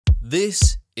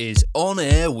This is On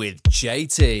Air with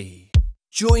JT.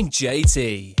 Join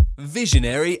JT,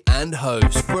 visionary and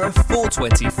host, for a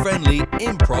 420 friendly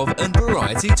improv and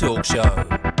variety talk show.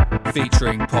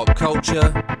 Featuring pop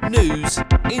culture, news,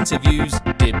 interviews,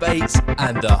 debates,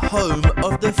 and the home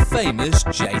of the famous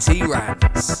JT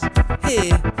Rants.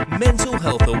 Here, mental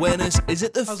health awareness is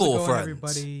at the forefront,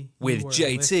 with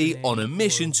JT on a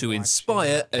mission to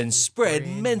inspire and spread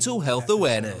mental health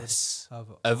awareness.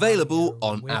 Available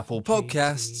on Apple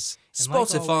Podcasts,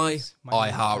 Spotify,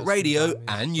 iHeartRadio,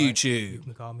 and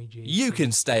YouTube. You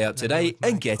can stay up to date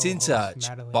and get in touch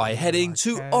by heading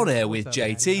to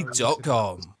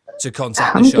OnAirWithJT.com. To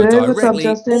contact the show directly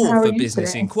or for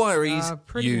business inquiries,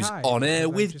 use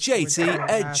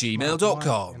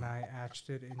OnAirWithJT@gmail.com. And I hatched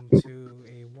it into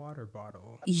a water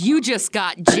bottle. You just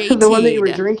got JT. The one that you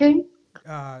were drinking?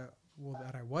 Well,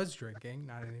 that I was drinking,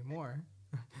 not anymore.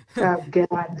 Oh,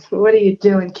 God. What are you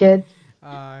doing, kid?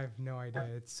 I have no idea.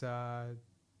 It's, I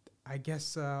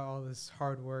guess all this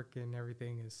hard work and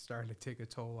everything is starting to take a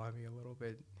toll on me a little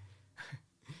bit.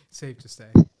 Safe to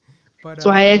say. But, That's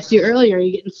why I asked you earlier, are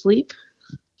you getting sleep?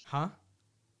 Huh?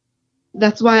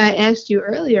 That's why I asked you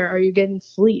earlier, are you getting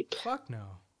sleep? Fuck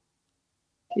no.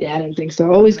 Yeah, I didn't think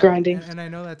so. Always grinding. And I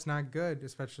know that's not good,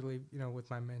 especially,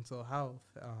 with my mental health.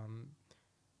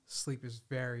 Sleep is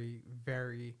very,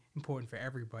 very important for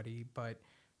everybody, but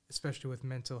especially with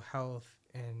mental health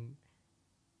and,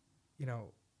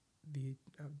 the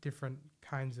different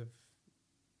kinds of,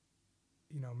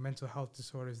 mental health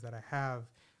disorders that I have,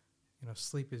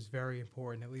 sleep is very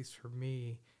important, at least for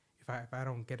me. If I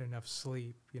don't get enough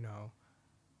sleep, you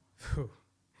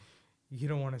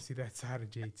don't want to see that side of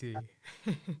JT.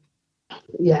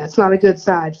 Yeah, it's not a good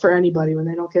side for anybody when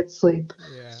they don't get sleep.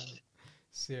 Yeah,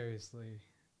 seriously.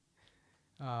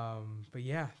 But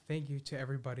yeah, thank you to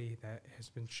everybody that has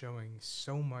been showing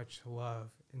so much love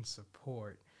and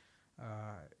support.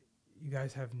 You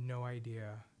guys have no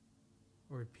idea,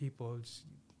 or people,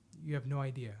 you have no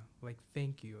idea. Like,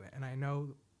 thank you. And I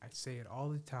know I say it all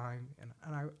the time, and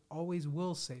I always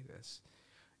will say this,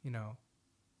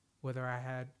 whether I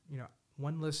had,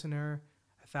 one listener,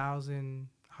 1,000,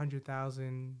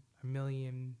 100,000,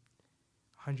 1,000,000,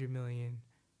 100 million,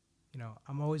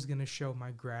 I'm always going to show my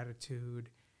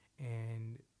gratitude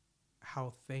and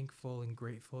how thankful and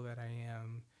grateful that I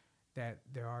am that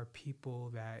there are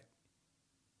people that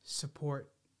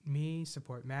support me,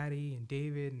 support Maddie and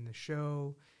David and the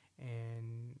show,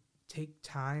 and take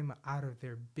time out of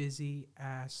their busy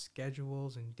ass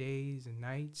schedules and days and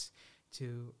nights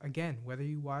to, again, whether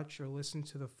you watch or listen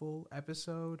to the full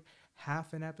episode,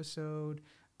 half an episode,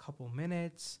 a couple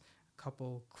minutes, a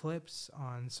couple clips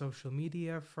on social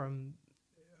media from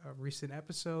a recent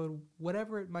episode,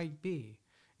 whatever it might be,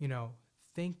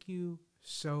 thank you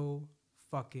so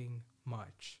fucking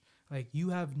much. Like, you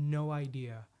have no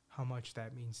idea how much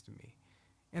that means to me.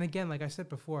 And again, like I said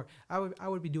before, I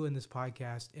would be doing this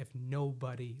podcast if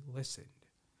nobody listened.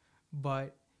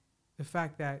 But the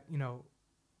fact that,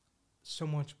 so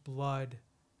much blood,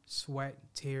 sweat,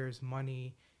 tears,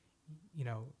 money,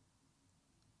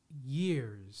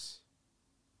 years,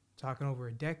 talking over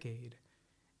a decade,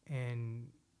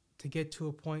 and to get to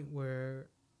a point where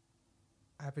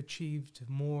I've achieved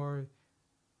more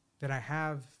than I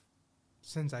have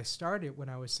since I started when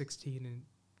I was 16 in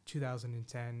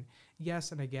 2010.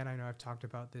 Yes, and again, I know I've talked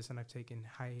about this and I've taken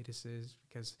hiatuses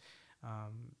because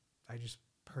I just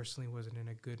personally wasn't in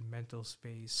a good mental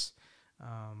space.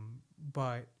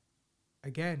 But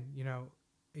again,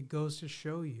 it goes to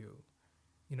show you,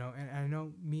 and I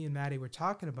know me and Maddie were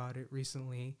talking about it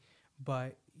recently,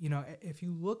 but, if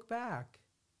you look back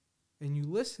and you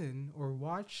listen or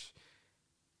watch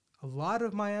a lot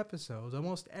of my episodes,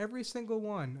 almost every single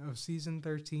one of season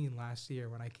 13 last year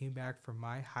when I came back from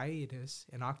my hiatus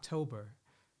in October,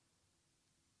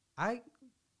 I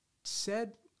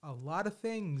said a lot of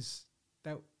things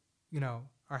that,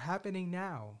 are happening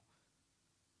now.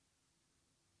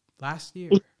 Last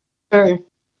year. Sure.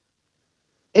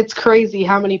 It's crazy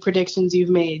how many predictions you've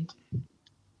made.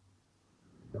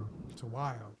 It's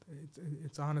wild.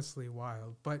 It's honestly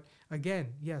wild. But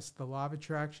again, yes, the law of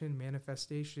attraction,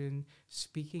 manifestation,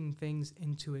 speaking things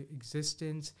into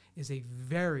existence is a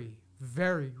very,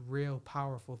 very real,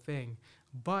 powerful thing.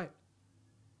 But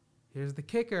here's the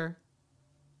kicker.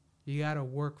 You got to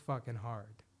work fucking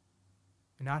hard.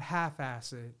 And not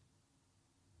half-ass it.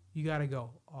 You got to go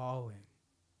all in.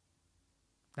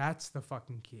 That's the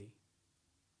fucking key.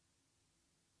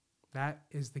 That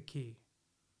is the key.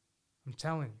 I'm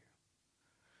telling you.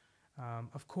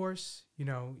 Of course,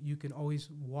 you can always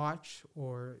watch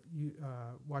or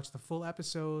watch the full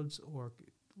episodes or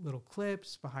little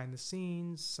clips, behind the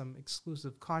scenes, some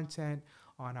exclusive content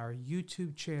on our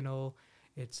YouTube channel.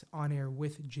 It's On Air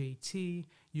with JT.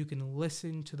 You can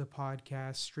listen to the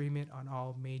podcast, stream it on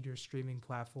all major streaming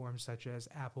platforms such as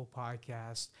Apple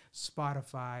Podcasts,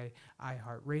 Spotify,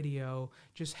 iHeartRadio.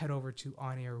 Just head over to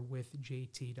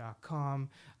OnAirWithJT.com.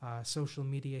 Social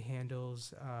media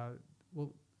handles.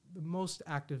 The most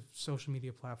active social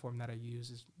media platform that I use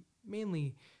is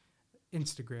mainly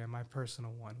Instagram, my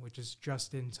personal one, which is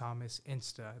Justin Thomas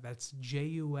Insta. That's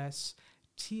JustinThomasinsta.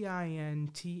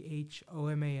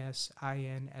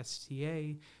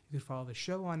 You can follow the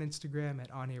show on Instagram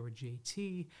at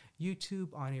OnAirWithJT, YouTube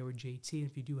OnAirWithJT. And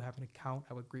if you do have an account,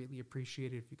 I would greatly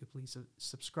appreciate it if you could please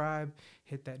subscribe,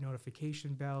 hit that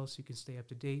notification bell so you can stay up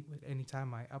to date with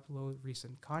anytime I upload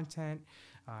recent content.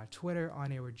 Twitter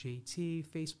OnAirWithJT,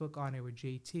 Facebook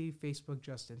OnAirWithJT, Facebook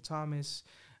Justin Thomas,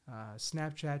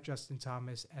 Snapchat Justin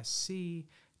Thomas SC,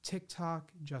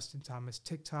 TikTok Justin Thomas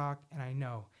TikTok, and I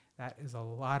know that is a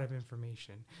lot of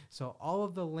information. So all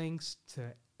of the links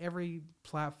to every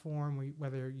platform,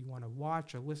 whether you want to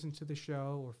watch or listen to the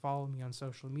show or follow me on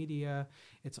social media,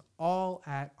 it's all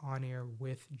at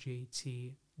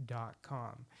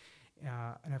OnAirWithJT.com.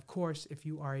 And of course, if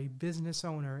you are a business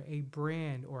owner, a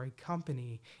brand, or a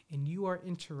company, and you are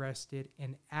interested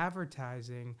in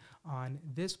advertising on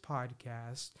this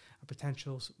podcast, a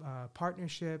potential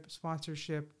partnership,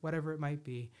 sponsorship, whatever it might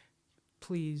be,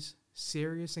 please,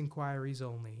 serious inquiries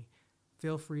only.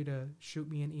 Feel free to shoot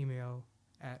me an email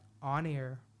at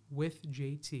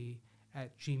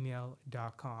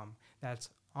onairwithjt@gmail.com. That's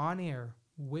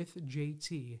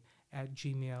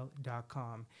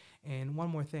onairwithjt@gmail.com. And one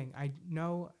more thing. I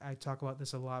know I talk about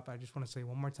this a lot, but I just want to say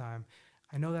one more time.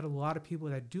 I know that a lot of people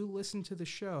that do listen to the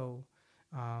show,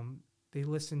 they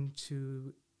listen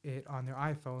to it on their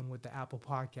iPhone with the Apple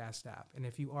Podcast app. And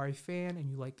if you are a fan and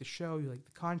you like the show, you like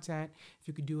the content, if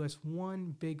you could do us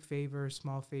one big favor,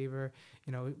 small favor,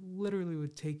 it literally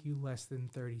would take you less than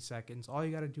 30 seconds. All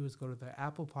you got to do is go to the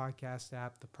Apple Podcast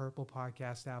app, the purple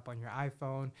podcast app on your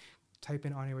iPhone, type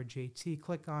in On Air with JT,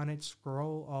 click on it,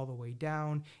 scroll all the way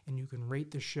down, and you can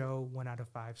rate the show 1 out of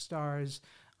 5 stars.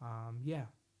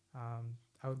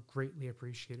 I would greatly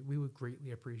appreciate it. We would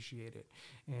greatly appreciate it.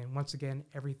 And once again,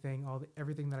 everything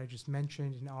that I just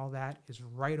mentioned and all that is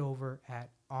right over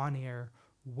at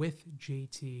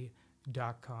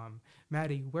OnAirWithJT.com.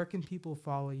 Maddie, where can people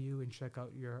follow you and check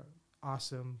out your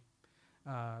awesome,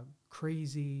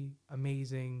 crazy,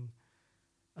 amazing,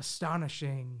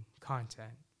 astonishing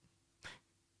content?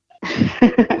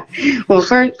 Well,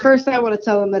 first I want to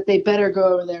tell them that they better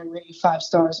go over there and rate 5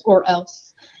 stars or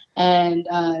else. And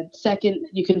second,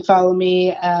 you can follow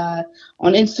me on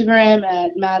Instagram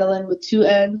at Madeline with 2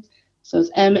 N's. So it's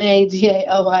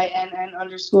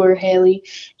MADALINN_Haley,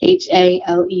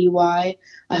 HALEY.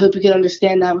 I hope you can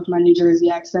understand that with my New Jersey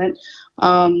accent.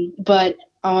 But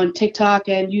on TikTok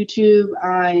and YouTube,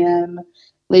 I am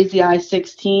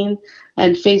LazyEye16.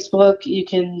 And Facebook, you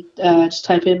can just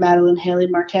type in Madeline Haley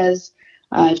Marquez.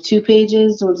 I have 2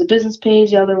 pages. One's a business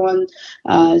page. The other one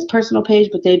is personal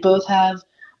page, but they both have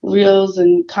reels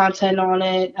and content on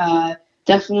it.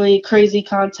 Definitely crazy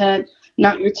content,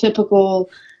 not your typical,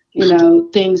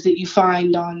 things that you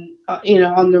find on,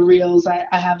 on the reels. I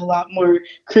have a lot more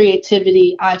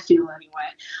creativity, I feel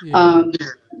anyway.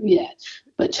 Yeah.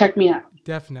 But check me out.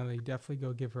 Definitely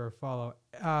go give her a follow.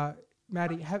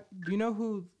 Maddie, do you know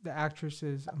who the actress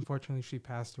is? Unfortunately, she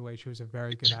passed away. She was a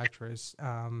very good actress.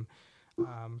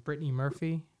 Brittany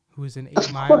Murphy, who was in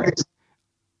 8 Mile.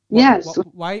 Yes.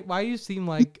 Why you seem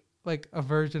like a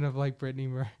version of like Brittany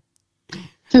Murphy?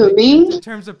 To me? In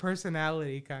terms of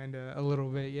personality, kind of a little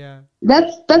bit, yeah.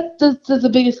 That's the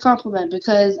biggest compliment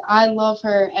because I love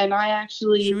her and I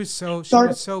actually. She was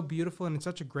so beautiful and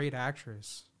such a great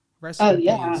actress. Rest in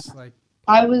peace.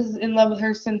 I was in love with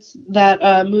her since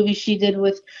that movie she did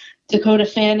with Dakota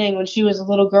Fanning when she was a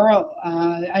little girl.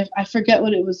 I forget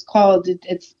what it was called.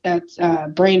 It's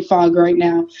brain fog right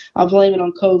now. I'll blame it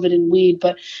on COVID and weed.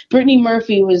 But Brittany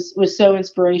Murphy was so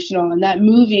inspirational, and that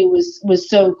movie was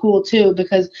so cool too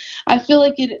because I feel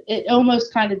like it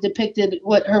almost kind of depicted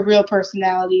what her real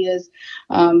personality is.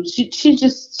 She's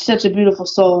just such a beautiful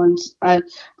soul, and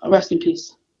rest in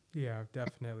peace. Yeah,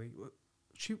 definitely.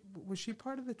 Was she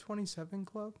part of the 27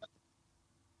 Club?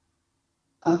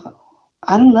 I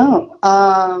don't know.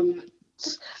 I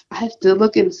have to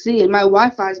look and see. And my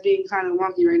Wi-Fi is being kind of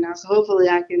wonky right now, so hopefully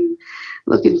I can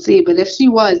look and see. But if she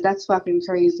was, that's fucking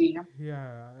crazy.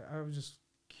 Yeah, I was just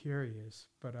curious.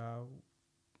 But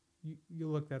you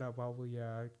look that up while we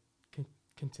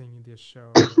continue this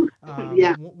show.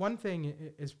 Yeah. One thing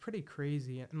is pretty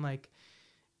crazy, and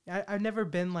I've never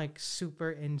been like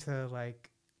super into like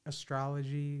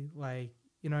astrology. Like,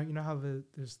 you know how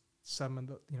there's some of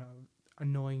the,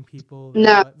 annoying people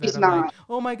No, that he's are like, not.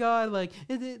 oh my God, like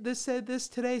this said this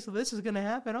today, so this is gonna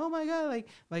happen. Oh my God,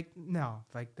 like no,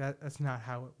 like that's not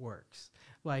how it works.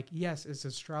 Like, yes, is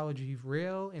astrology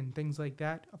real and things like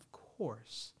that? Of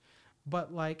course,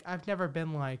 but like I've never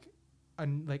been like a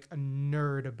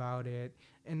nerd about it,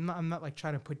 and I'm not like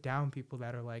trying to put down people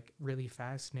that are like really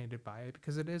fascinated by it,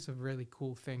 because it is a really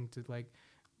cool thing to like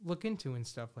look into and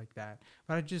stuff like that.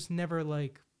 But I just never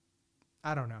like,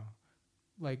 I don't know,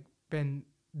 like been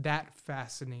that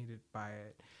fascinated by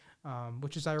it,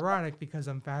 which is ironic because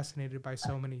I'm fascinated by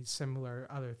so many similar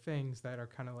other things that are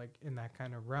kind of like in that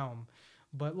kind of realm.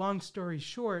 But long story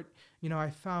short, I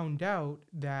found out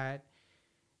that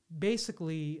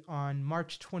basically on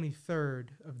March 23rd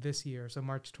of this year, so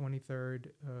March 23rd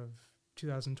of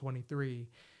 2023,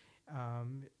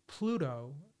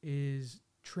 Pluto is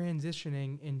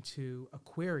transitioning into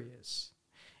Aquarius.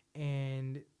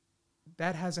 And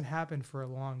that hasn't happened for a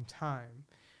long time.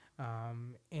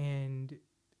 And,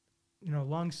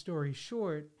 long story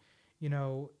short,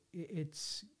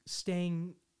 it's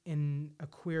staying in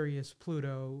Aquarius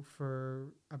Pluto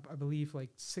for, I believe, like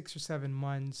 6 or 7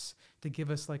 months to give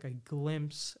us like a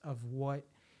glimpse of what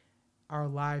our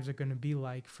lives are going to be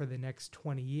like for the next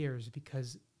 20 years,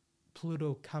 because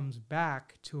Pluto comes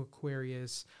back to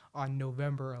Aquarius on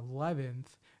November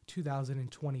 11th,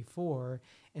 2024,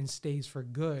 and stays for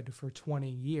good for 20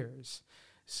 years.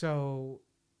 So,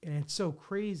 and it's so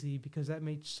crazy because that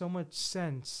made so much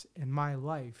sense in my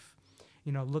life.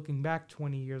 Looking back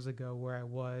 20 years ago where I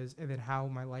was, and then how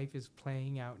my life is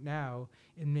playing out now,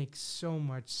 it makes so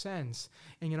much sense.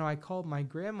 And, I called my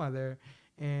grandmother,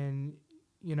 and,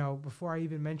 before I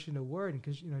even mentioned a word,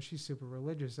 because, she's super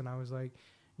religious, and I was like,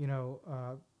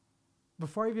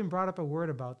 before I even brought up a word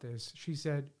about this, she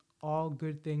said, all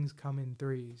good things come in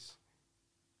threes.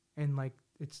 And like,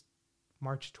 it's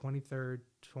March 23rd,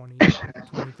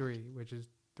 2023, which is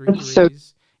three So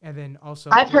threes. And then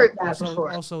also, I've heard that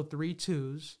before. also 3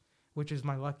 2s, which is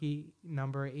my lucky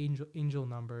number, angel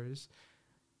numbers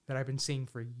that I've been seeing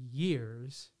for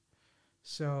years.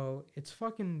 So it's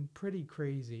fucking pretty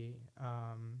crazy.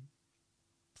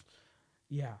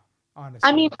 Yeah, honestly.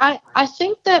 I mean, I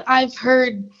think that I've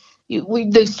heard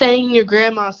the saying your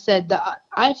grandma said that.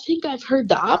 I think I've heard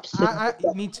the opposite.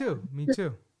 Me too. Me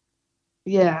too.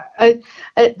 Yeah,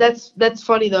 that's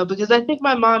funny though, because I think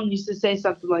my mom used to say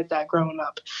something like that growing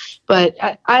up. But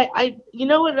you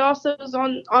know what also is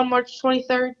on March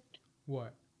 23rd?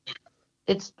 What?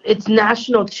 It's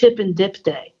National Chip and Dip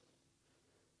Day,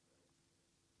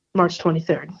 March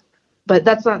 23rd. But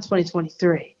that's not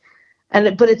 2023.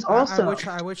 But it's also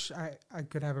I wish I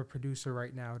could have a producer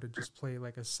right now to just play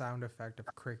like a sound effect of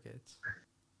crickets.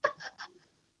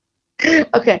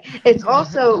 okay. It's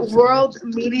also World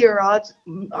Meteorology.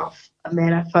 Oh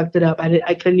man, I fucked it up.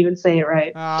 I couldn't even say it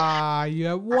right. You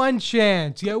have one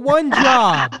chance. You have one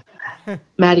job.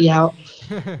 Maddie out.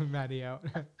 Maddie out.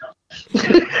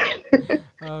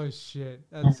 Oh shit,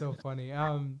 that's so funny.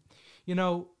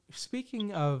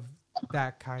 Speaking of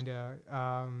that kind of,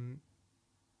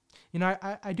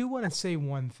 I do want to say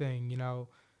one thing.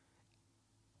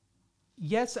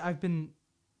 Yes,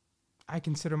 I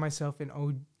consider myself an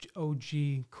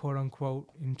OG, quote unquote,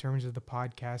 in terms of the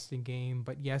podcasting game.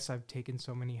 But yes, I've taken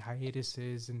so many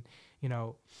hiatuses and,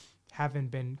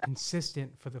 haven't been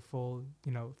consistent for the full,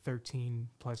 13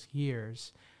 plus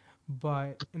years.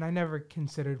 And I never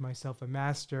considered myself a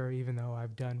master, even though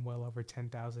I've done well over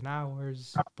 10,000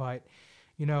 hours. But,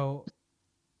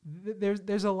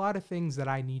 there's a lot of things that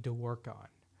I need to work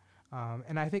on.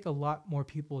 And I think a lot more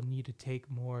people need to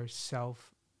take more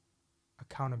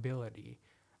accountability,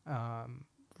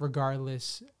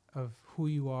 regardless of who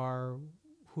you are,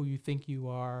 who you think you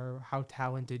are, how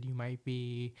talented you might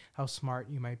be, how smart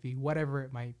you might be, whatever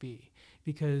it might be,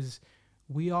 because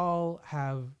we all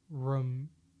have room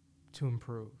to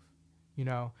improve,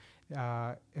 and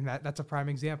that's a prime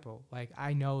example. Like,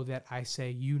 I know that I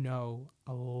say,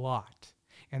 a lot,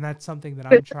 and that's something that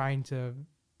I'm trying to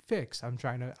fix. I'm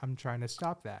trying to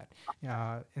stop that.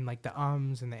 And like the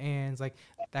ums and the ands, like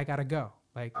that gotta go.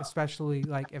 Like, especially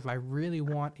like if I really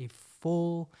want a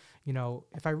full,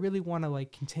 if I really want to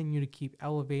like continue to keep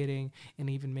elevating and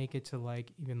even make it to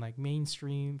like even like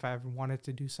mainstream, if I ever wanted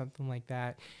to do something like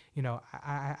that,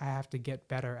 I have to get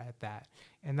better at that.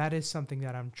 And that is something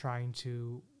that I'm trying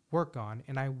to work on,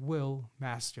 and I will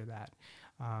master that.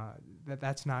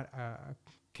 That's not a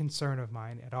concern of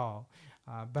mine at all.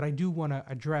 But I do want to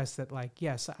address that, like,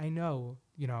 yes, I know,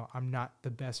 I'm not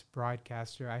the best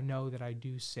broadcaster. I know that I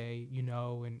do say,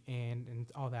 and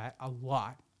all that a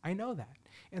lot. I know that.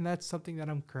 And that's something that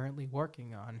I'm currently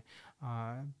working on.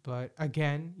 But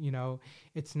again,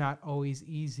 it's not always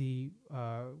easy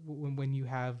when you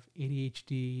have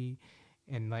ADHD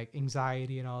and like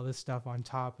anxiety and all this stuff on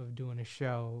top of doing a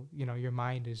show. Your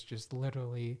mind is just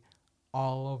literally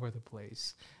all over the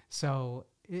place. So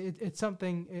it's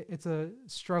something, it's a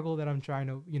struggle that I'm trying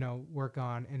to, work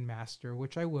on and master,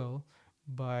 which I will,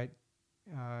 but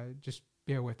just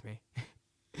bear with me,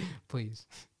 please.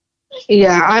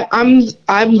 Yeah, I'm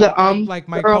the like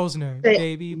Mike girl. Posner,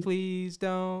 baby, please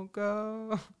don't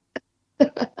go.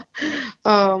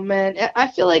 Oh man, I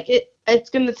feel like it's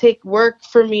gonna take work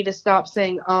for me to stop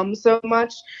saying so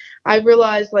much. I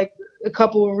realized like a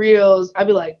couple of reels, I'd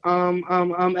be like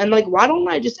and like why don't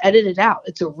I just edit it out?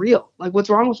 It's a reel. Like what's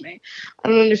wrong with me? I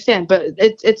don't understand. But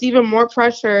it's even more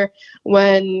pressure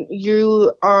when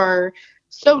you are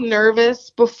so nervous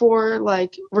before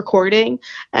like recording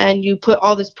and you put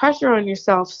all this pressure on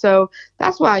yourself. So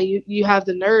that's why you have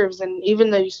the nerves, and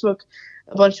even though you smoke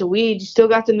a bunch of weed, you still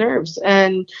got the nerves.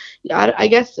 And I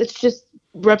guess it's just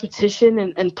repetition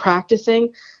and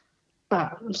practicing.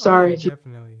 I'm sorry if you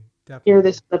definitely hear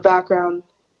this in the background.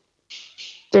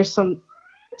 There's some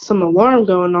alarm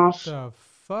going off. The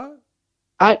fuck?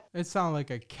 It sounded like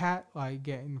a cat like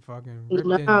getting fucking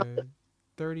ripped into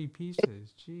 30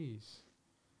 pieces. Jeez.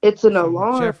 It's an Some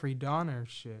alarm. Jeffrey Dahmer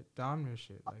shit.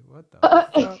 Like what the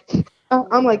fuck?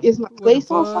 I'm like, is my place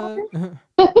on fire?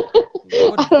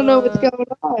 I don't know what's going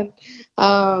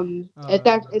on. If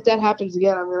that happens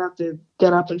again, I'm gonna have to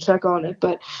get up and check on it.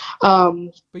 But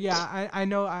yeah, I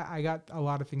know I got a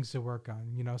lot of things to work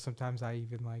on. Sometimes I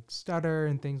even like stutter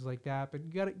and things like that. But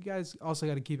you guys also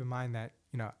got to keep in mind that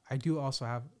I do also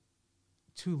have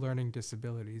 2 learning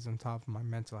disabilities on top of my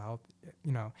mental health.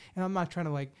 And I'm not trying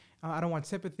to like, I don't want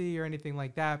sympathy or anything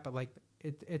like that. But like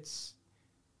it's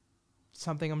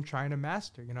something I'm trying to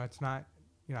master. It's not.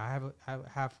 I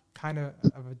have kind of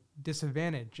a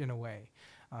disadvantage in a way.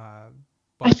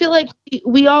 I feel like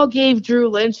we all gave Drew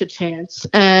Lynch a chance,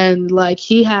 and like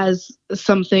he has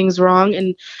some things wrong,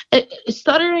 and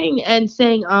stuttering and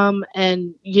saying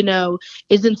and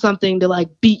isn't something to like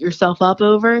beat yourself up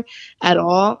over at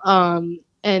all.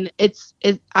 And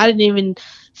I didn't even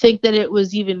think that it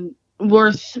was even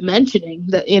worth mentioning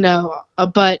that,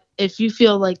 but if you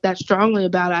feel like that strongly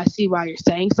about it, I see why you're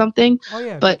saying something. Oh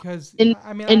yeah, but because in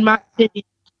my opinion,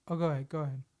 oh, go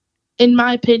ahead. In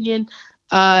my opinion,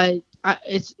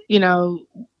 it's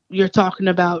you're talking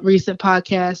about recent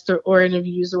podcasts or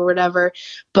interviews or whatever,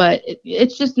 but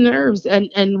it's just nerves,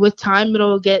 and with time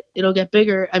it'll get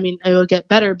bigger. I mean, it'll get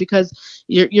better because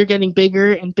you're getting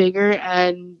bigger and bigger,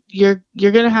 and you're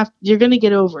gonna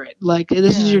get over it. Like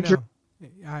this is your dream.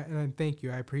 And thank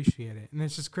you. I appreciate it. And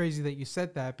it's just crazy that you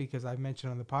said that, because I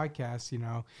mentioned on the podcast,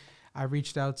 I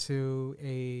reached out to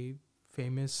a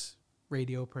famous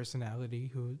radio personality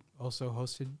who also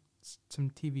hosted some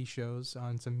TV shows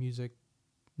on some music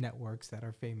networks that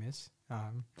are famous.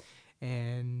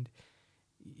 And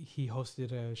he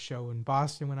hosted a show in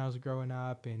Boston when I was growing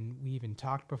up, and we even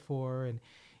talked before. And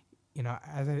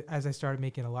as I started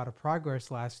making a lot of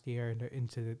progress last year and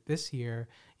into this year,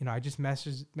 I just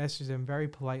messaged him very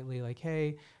politely, like,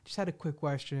 hey, just had a quick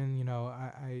question.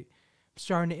 I'm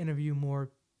starting to interview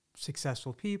more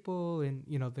successful people, and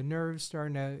the nerves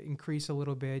starting to increase a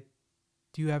little bit.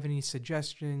 Do you have any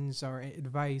suggestions or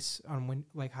advice on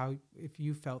if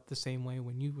you felt the same way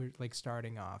when you were like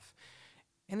starting off?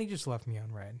 And he just left me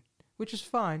on red, which is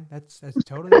fine. That's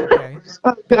totally okay.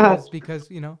 because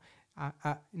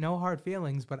I no hard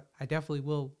feelings, but I definitely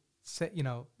will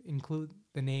include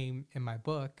the name in my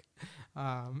book.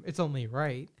 It's only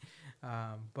right.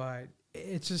 But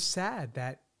it's just sad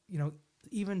that,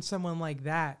 even someone like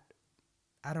that,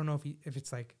 I don't know if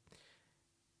it's like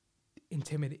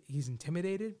he's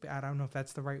intimidated, but I don't know if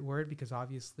that's the right word, because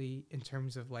obviously in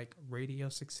terms of like radio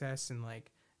success and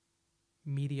like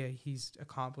media, he's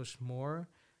accomplished more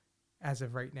as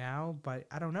of right now, but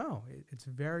I don't know. It's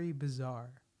very bizarre.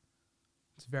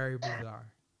 It's very bizarre.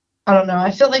 I don't know.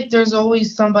 I feel like there's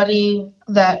always somebody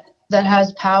that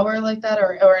has power like that,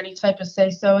 or any type of say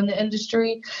so in the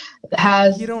industry.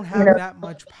 You don't have that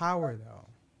much power though.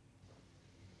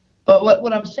 But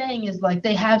what I'm saying is, like,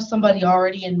 they have somebody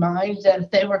already in mind that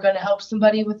if they were going to help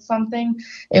somebody with something,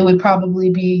 it would probably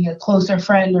be a closer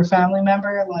friend or family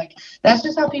member. Like, that's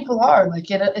just how people are. Like,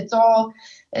 it's all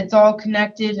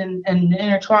connected and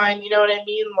intertwined. You know what I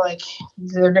mean? Like,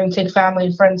 they're going to take family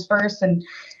and friends first, and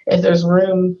if there's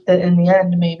room in the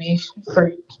end, maybe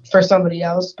for somebody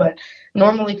else. But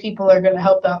normally people are going to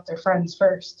help out their friends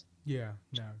first. Yeah,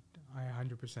 no, I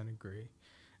 100% agree.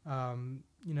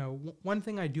 One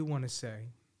thing I do want to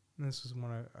say, and this is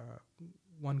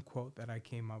one quote that I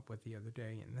came up with the other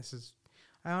day, and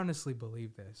I honestly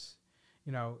believe this.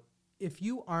 If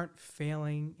you aren't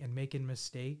failing and making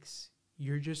mistakes,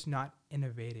 you're just not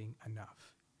innovating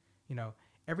enough.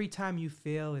 Every time you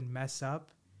fail and mess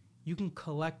up, you can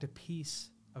collect a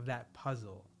piece of that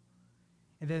puzzle.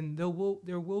 And then there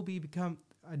will become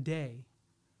a day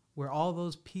where all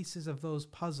those pieces of those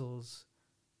puzzles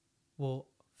will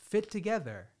fit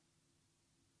together.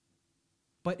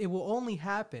 But it will only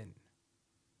happen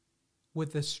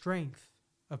with the strength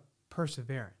of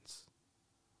perseverance.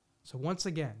 So once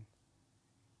again,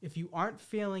 if you aren't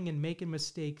failing and making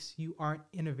mistakes, you aren't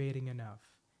innovating enough.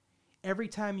 Every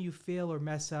time you fail or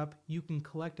mess up, you can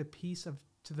collect a piece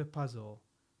to the puzzle.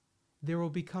 There will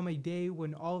become a day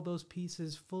when all those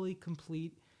pieces fully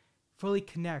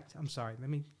connect. I'm sorry,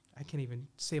 I can't even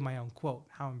say my own quote.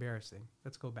 How embarrassing.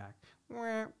 Let's go back.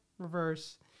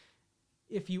 Reverse.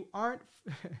 If you aren't...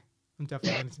 I'm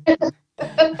definitely going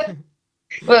to...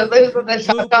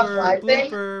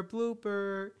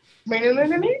 Blooper.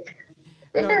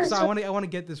 No, so I want to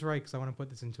get this right because I want to put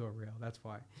this into a reel. That's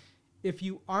why. If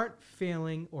you aren't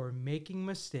failing or making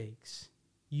mistakes,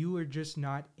 you are just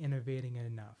not innovating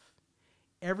enough.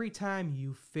 Every time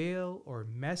you fail or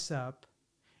mess up,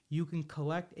 you can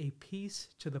collect a piece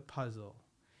to the puzzle.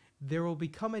 There will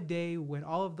become a day when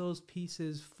all of those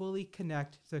pieces fully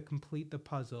connect to complete the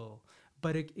puzzle,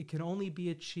 but it can only be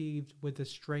achieved with the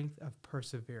strength of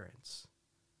perseverance.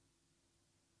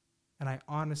 And I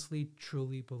honestly,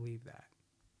 truly believe that.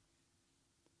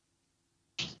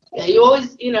 Yeah, you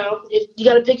always, if you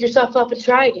got to pick yourself up and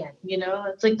try again.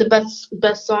 It's like the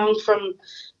best song from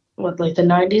like the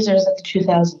 90s, or is that the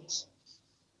 2000s?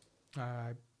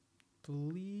 I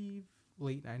believe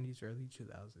late 90s, early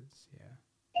 2000s.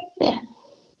 Yeah.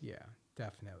 Yeah,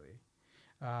 definitely.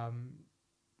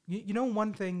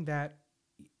 One thing that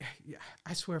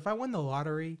I swear, if I won the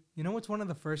lottery, what's one of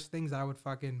the first things I would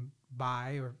fucking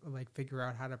buy or like figure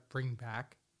out how to bring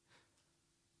back?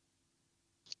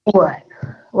 What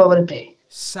would it be?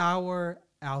 Sour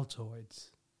Altoids.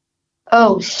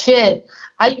 Oh shit!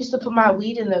 I used to put my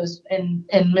weed in those in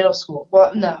middle school.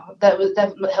 Well, no, that was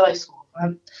high school.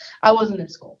 I wasn't in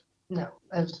school. No,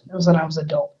 it was when I was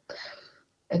adult.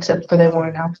 Except for they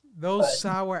weren't out. Those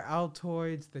sour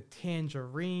Altoids, the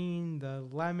tangerine, the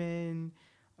lemon,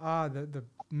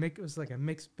 it was like a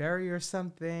mixed berry or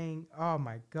something. Oh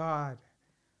my god.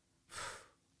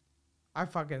 I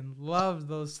fucking love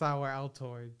those sour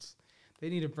Altoids. They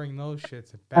need to bring those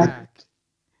shits back.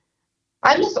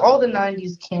 I miss all the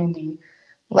 90s candy.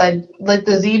 Like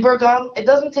the zebra gum. It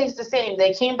doesn't taste the same.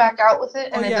 They came back out with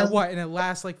it. And And it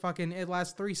lasts like fucking, it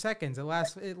lasts 3 seconds. It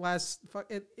lasts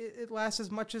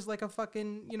as much as like a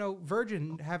fucking,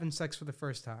 virgin having sex for the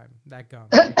first time. That gum.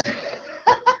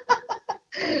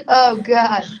 Oh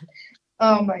god.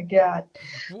 Oh my god.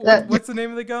 What's the name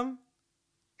of the gum?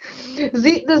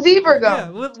 The zebra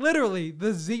gum. Yeah, literally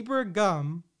the zebra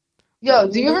gum. Yo,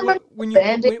 do you remember when you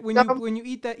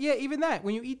eat that? Yeah, even that.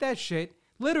 When you eat that shit,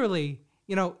 literally,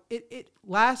 it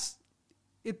lasts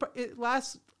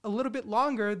a little bit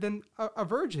longer than a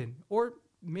virgin, or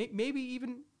maybe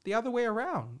even the other way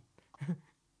around.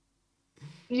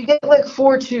 You get like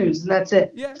 4 chews, and that's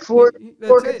it. Yeah,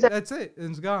 that's it, and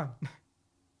it's gone.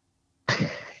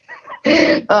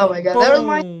 Oh my god,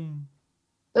 Boom.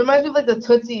 That reminds me of like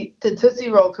the Tootsie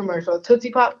Roll commercial,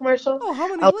 Tootsie Pop commercial. Oh, how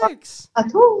many licks?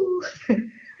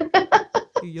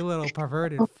 You little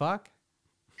perverted fuck.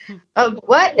 Oh,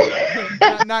 what?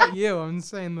 not you. I'm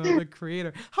saying the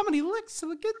creator. How many licks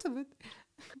till it get to it?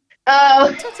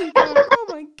 Oh. Tootsie Pop. Oh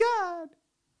my god.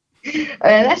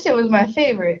 That shit was my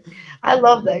favorite. I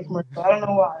love that commercial. I don't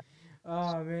know why.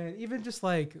 Oh man, even just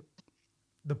like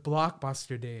the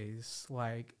Blockbuster days,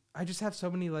 like I just have so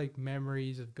many like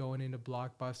memories of going into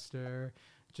Blockbuster,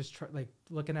 just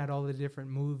looking at all the different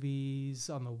movies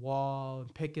on the wall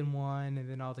and picking one, and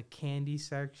then all the candy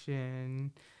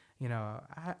section.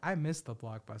 I miss the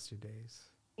Blockbuster days.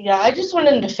 Yeah, I just went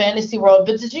into Fantasy World,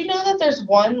 but did you know that there's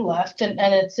one left and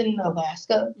it's in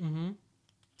Alaska? Mm-hmm.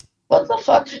 What the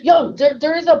fuck? Yo,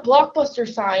 there is a Blockbuster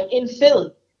sign in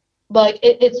Philly. Like,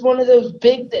 it's one of those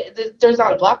big... There's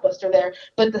not a Blockbuster there,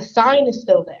 but the sign is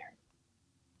still there.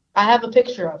 I have a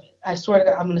picture of it. I swear to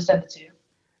God, I'm going to send it to you.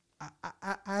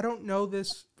 I don't know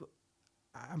this.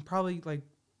 I'm probably, like,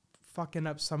 fucking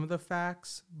up some of the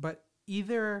facts, but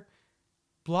either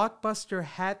Blockbuster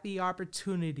had the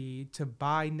opportunity to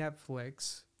buy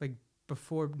Netflix, like,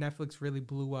 before Netflix really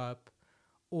blew up,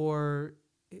 or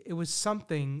it was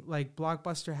something like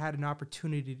Blockbuster had an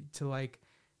opportunity to like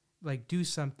do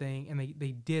something and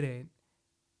they didn't,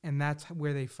 and that's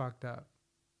where they fucked up.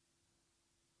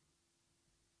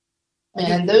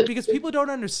 Because people don't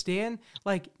understand,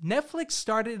 like Netflix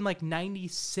started in like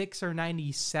 96 or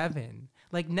 97.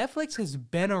 Like Netflix has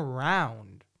been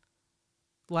around.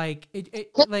 Like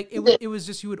it was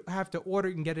just you would have to order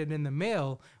it and get it in the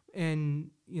mail,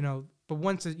 and but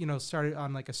once it started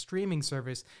on like a streaming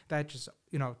service, that just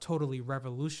totally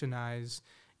revolutionized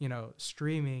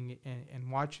streaming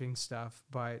and watching stuff.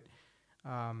 But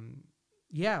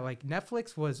yeah, like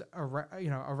Netflix was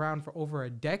around for over a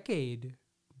decade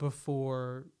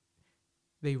before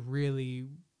they really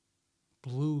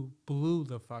blew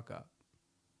the fuck up.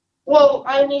 Well,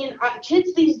 I mean,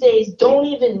 kids these days don't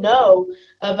even know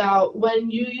about when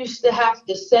you used to have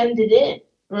to send it in.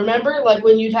 Remember, like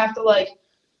when you'd have to like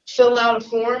fill out a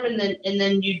form and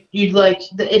then you'd like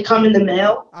it come in the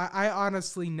mail. I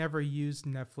honestly never used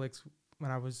Netflix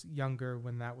when I was younger,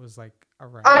 when that was like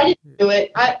around. I didn't do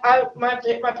it.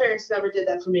 My parents never did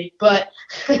that for me, but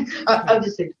I'm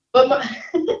just saying. But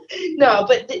no,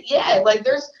 but yeah, like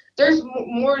there's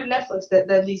more to Netflix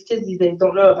that these kids these days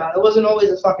don't know about. It wasn't always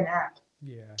a fucking app.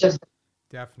 Yeah, just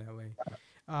definitely.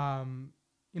 One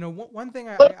thing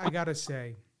I gotta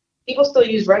say. People still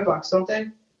use Redbox, don't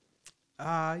they?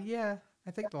 Yeah.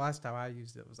 I think the last time I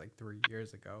used it was like 3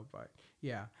 years ago, but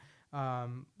yeah.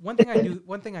 One thing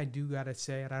I do gotta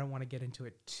say, and I don't want to get into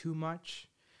it too much,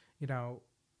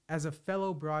 as a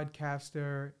fellow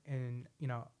broadcaster, and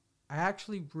I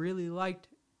actually really liked,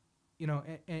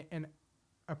 and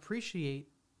appreciate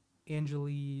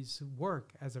Angelique's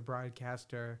work as a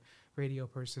broadcaster, radio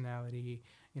personality,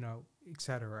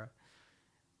 etc.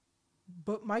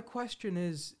 But my question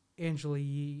is,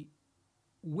 Angelique,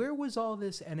 where was all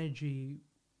this energy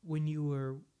when you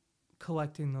were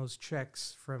collecting those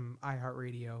checks from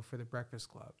iHeartRadio for the Breakfast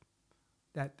Club?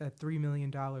 That $3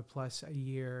 million plus a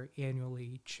year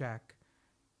annually check,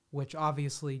 which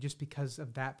obviously just because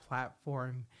of that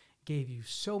platform gave you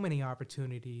so many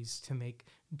opportunities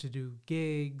to do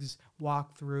gigs,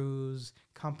 walkthroughs,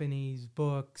 companies,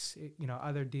 books,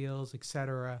 other deals,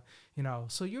 etc.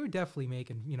 So you're definitely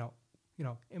making,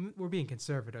 and we're being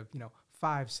conservative,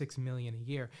 5-6 million a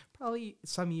year. Probably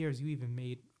some years you even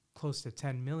made close to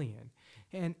 10 million.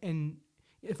 And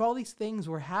if all these things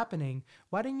were happening,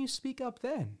 why didn't you speak up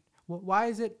then? Why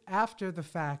is it after the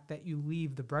fact that you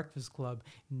leave the Breakfast Club,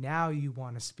 now you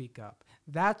want to speak up?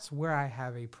 That's where I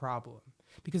have a problem.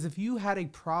 Because if you had a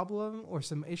problem or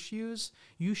some issues,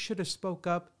 you should have spoke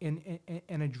up and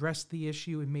addressed the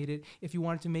issue and made it. If you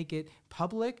wanted to make it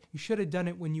public, you should have done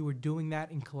it when you were doing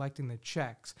that and collecting the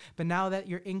checks. But now that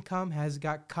your income has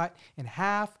got cut in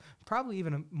half, probably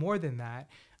even more than that,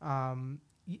 am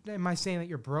I saying that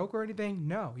you're broke or anything?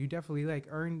 No, you definitely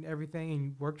earned everything and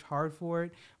you worked hard for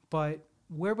it. But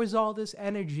where was all this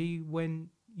energy when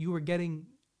you were getting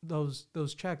those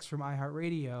checks from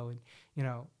iHeartRadio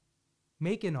and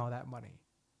making all that money?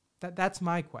 That's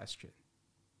my question.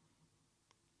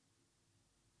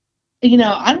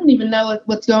 I don't even know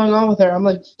what's going on with her. I'm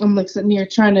like sitting here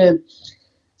trying to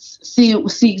see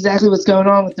exactly what's going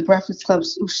on with the Breakfast Club.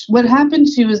 What happened?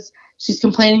 She's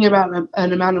complaining about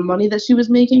an amount of money that she was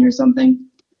making or something.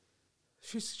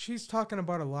 She's talking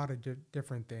about a lot of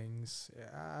different things.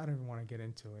 I don't even want to get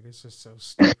into it. It's just so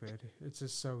stupid. It's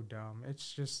just so dumb.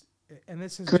 It's just, and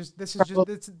this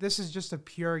is just a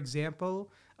pure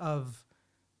example of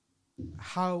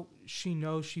how she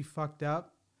knows she fucked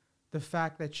up. The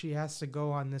fact that she has to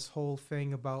go on this whole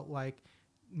thing about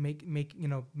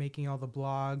making all the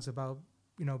blogs about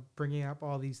bringing up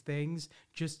all these things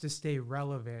just to stay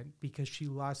relevant, because she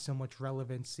lost so much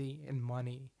relevancy and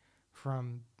money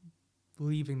from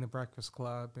leaving the Breakfast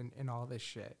Club and all this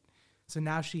shit. So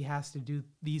now she has to do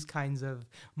these kinds of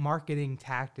marketing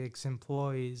tactics,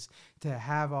 employees, to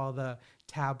have all the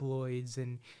tabloids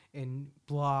and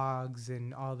blogs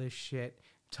and all this shit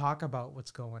talk about what's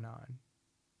going on.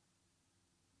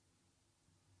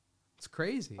 It's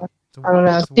crazy. I don't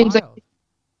know. It seems like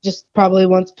just probably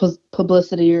wants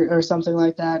publicity or something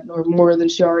like that, or more than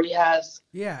she already has.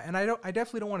 Yeah, and I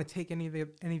definitely don't want to take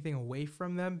anything away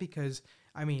from them, because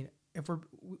I mean, if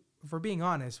we're being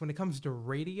honest, when it comes to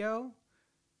radio,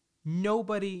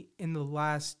 nobody in the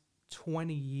last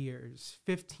 20 years,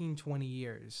 15, 20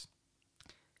 years,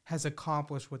 has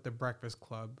accomplished what the Breakfast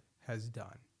Club has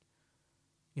done.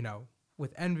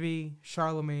 With Envy,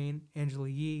 Charlemagne, Angela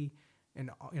Yee, and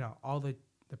all the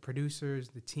producers,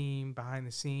 the team behind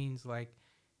the scenes,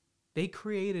 they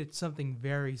created something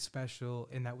very special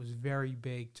and that was very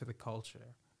big to the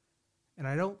culture. and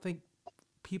I don't think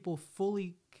people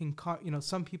fully can,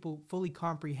 some people fully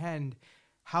comprehend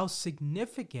how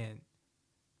significant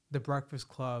the Breakfast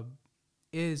Club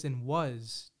is and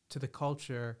was to the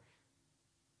culture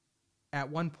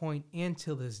at one point and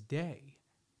till this day,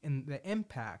 and the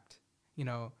impact,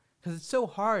 because it's so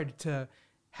hard to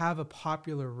have a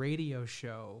popular radio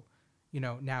show,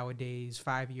 nowadays,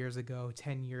 5 years ago,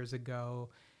 10 years ago,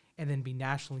 and then be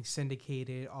nationally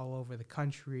syndicated all over the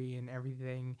country and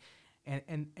everything.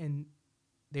 And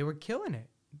they were killing it.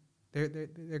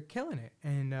 They're killing it.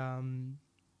 And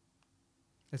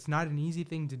it's not an easy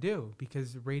thing to do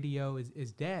because radio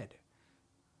is dead.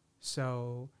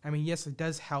 So, I mean, yes, it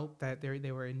does help that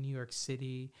they were in New York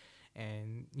City,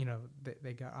 and,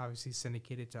 they got obviously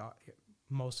syndicated to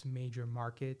most major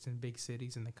markets and big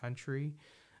cities in the country.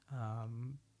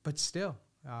 But still,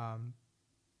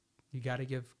 you got to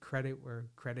give credit where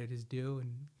credit is due,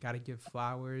 and got to give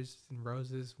flowers and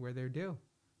roses where they're due.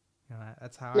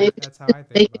 That's how I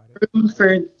think about it. Room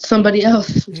for somebody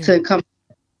else to come.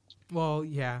 Well,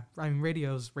 yeah, I mean,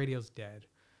 radio's dead.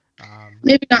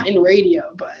 Maybe not in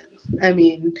radio, but I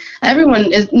mean,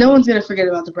 no one's gonna forget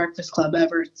about the Breakfast Club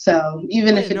ever. So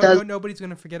even if it does, nobody's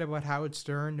gonna forget about Howard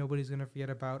Stern. Nobody's gonna forget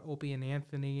about Opie and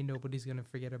Anthony. Nobody's gonna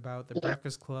forget about the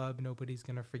Breakfast Club. Nobody's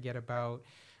gonna forget about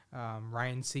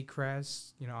Ryan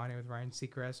Seacrest. On Air with Ryan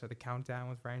Seacrest, or the Countdown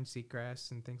with Ryan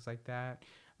Seacrest, and things like that.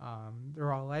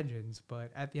 They're all legends, but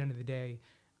at the end of the day,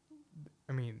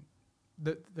 I mean,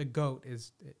 the GOAT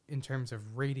is, in terms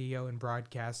of radio and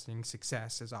broadcasting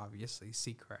success, is obviously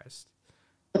Seacrest.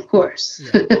 Of course.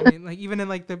 Yeah, I mean, like, even in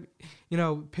like the,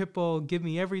 Pitbull "Give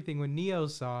Me Everything" with Neo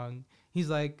song, he's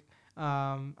like,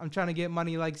 I'm trying to get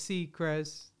money like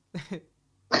Seacrest.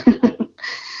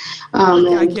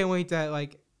 I can't wait to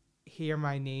like hear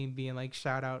my name being like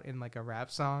shout out in like a rap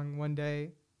song one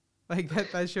day. Like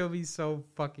that show would be so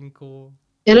fucking cool.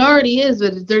 It already is,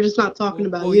 but they're just not talking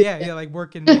about you. Yeah, like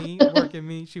working me,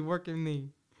 she working me.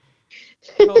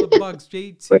 Call the Bugs,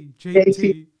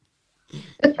 JT.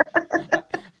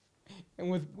 And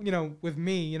with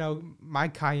me, my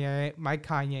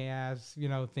Kanye ass,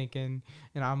 thinking,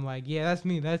 and I'm like, yeah, that's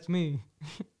me.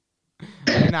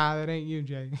 Like, nah, that ain't you,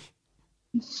 Jay.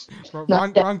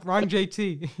 Wrong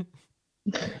JT.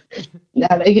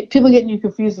 Yeah, people getting you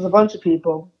confused with a bunch of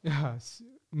people.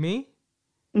 Me?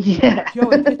 Yeah. Yo,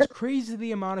 it's crazy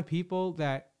the amount of people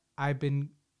that I've been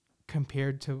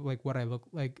compared to, like, what I look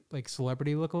like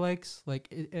celebrity lookalikes. Like,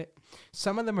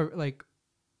 some of them are like,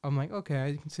 I'm like, okay,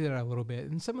 I can see that a little bit,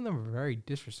 and some of them are very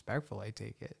disrespectful. I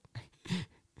take it.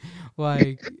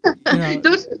 Like, don't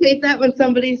you hate that when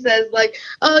somebody says like,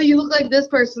 "Oh, you look like this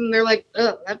person"? They're like,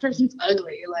 "Oh, that person's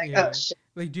ugly." You're like, yeah. "Oh shit."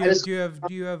 Like, do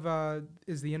you have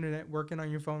is the internet working on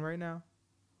your phone right now?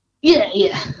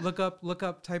 Yeah. Look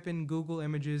up, type in Google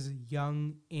Images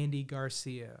young Andy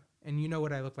Garcia, and you know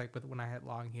what I look like when I had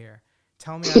long hair.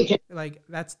 Tell me, like,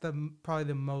 that's probably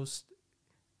the most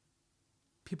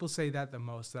people say that the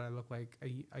most, that I look like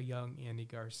a young Andy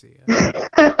Garcia.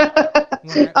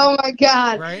 Oh my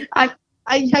God! Right?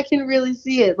 I can really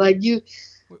see it. Like you.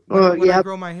 When I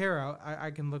grow my hair out, I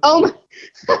can look. Oh my!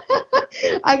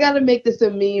 I gotta make this a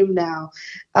meme now.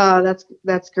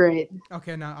 That's great.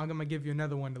 Okay, now I'm gonna give you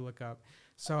another one to look up.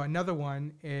 So another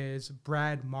one is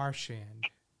Brad Marchand.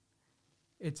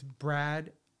 It's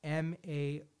Brad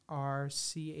Marchand.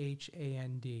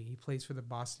 He plays for the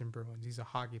Boston Bruins. He's a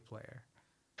hockey player.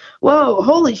 Whoa!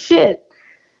 Holy shit!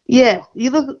 Yeah,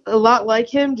 you look a lot like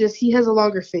him. Just he has a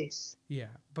longer face. Yeah,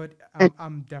 but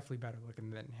I'm definitely better looking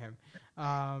than him.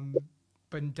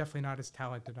 But definitely not as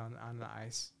talented on the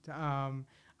ice.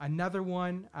 Another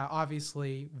one,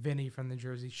 obviously, Vinny from the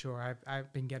Jersey Shore.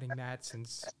 I've been getting that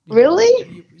since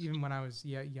really even when I was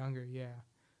younger. Yeah,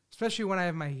 especially when I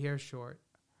have my hair short.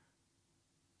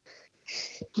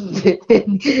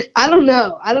 I don't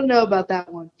know about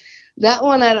that one. That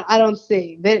one I don't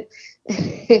see. But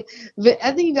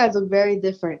I think you guys look very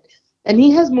different, and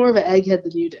he has more of an egghead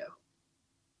than you do.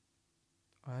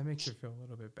 Well, that makes you feel a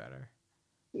little bit better.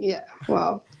 Yeah,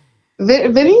 well,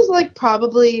 Vinny's like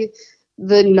probably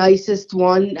the nicest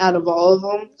one out of all of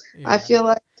them. Yeah. I feel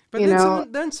like,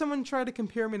 but then someone tried to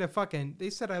compare me to they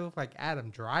said I look like Adam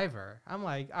Driver. I'm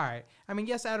like, all right. I mean,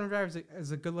 yes, Adam Driver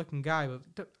is a good looking guy,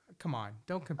 but come on,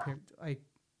 don't compare. Like,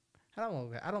 I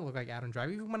don't look like Adam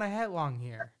Driver even when I had long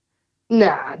hair.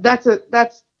 Nah, that's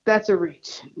a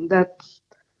reach. That's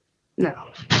no.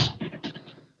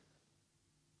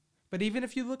 But even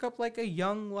if you look up like a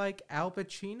young like Al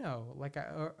Pacino,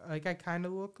 I kind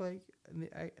of look like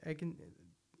I can.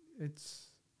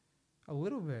 It's a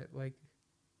little bit like,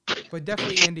 but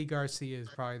definitely Andy Garcia is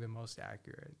probably the most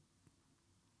accurate.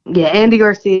 Yeah, Andy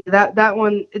Garcia. That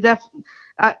one.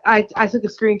 I took a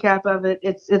screen cap of it.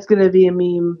 It's gonna be a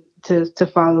meme to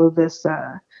follow this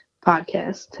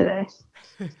podcast today.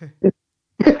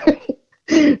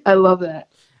 I love that.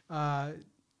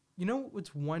 You know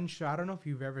what's one show? I don't know if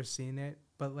you've ever seen it,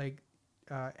 but like,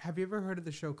 have you ever heard of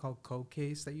the show called Cold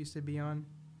Case that used to be on?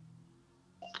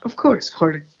 Of course,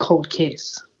 heard a Cold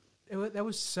Case. That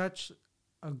was such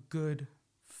a good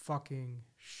fucking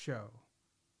show.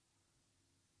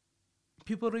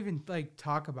 People don't even like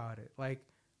talk about it. Like,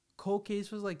 Cold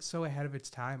Case was like so ahead of its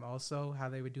time. Also, how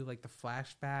they would do like the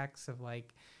flashbacks of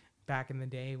like back in the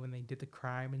day when they did the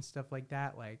crime and stuff like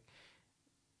that. Like,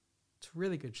 it's a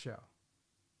really good show.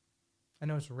 I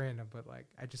know it's random, but like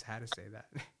I just had to say that.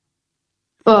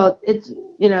 Well, it's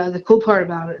the cool part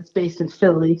about it. It's based in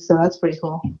Philly, so that's pretty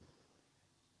cool.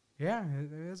 Yeah,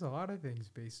 there's a lot of things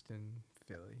based in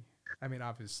Philly. I mean,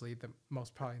 obviously, the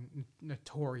most probably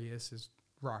notorious is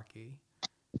Rocky.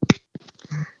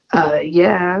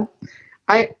 Yeah.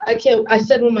 I can't. I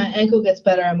said when my ankle gets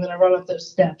better, I'm gonna run up those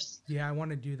steps. Yeah, I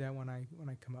want to do that when I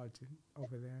come out to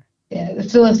over there. Yeah,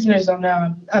 if the listeners don't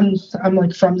know, I'm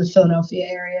like from the Philadelphia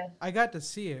area. I got to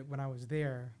see it when I was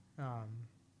there.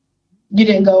 You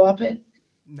didn't go up it?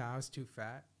 No, I was too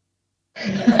fat.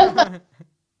 I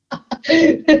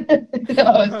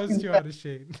I was too out of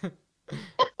shape.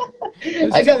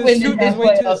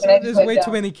 There's way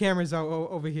too many cameras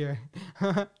over here.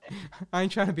 I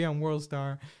ain't trying to be on World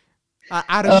Star.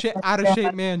 Out of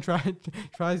shape man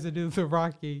tries to do the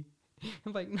Rocky.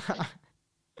 I'm like, nah.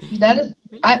 That is,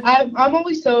 I'm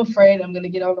always so afraid I'm gonna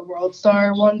get on the World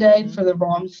Star one day for the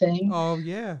wrong thing. Oh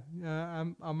yeah,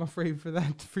 I'm afraid for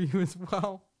that for you as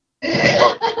well.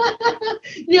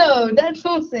 Yo,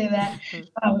 don't say that.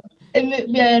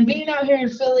 And being out here in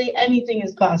Philly, anything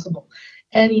is possible.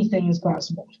 Anything is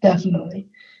possible, definitely,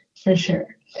 for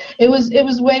sure. It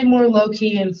was way more low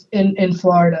key in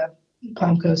Florida,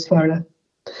 Palm Coast, Florida.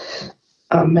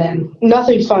 Oh man,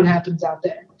 nothing fun happens out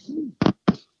there.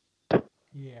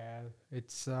 Yeah,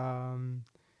 it's the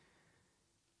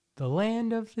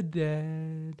land of the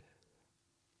dead.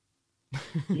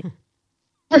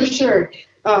 For sure.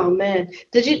 Oh man,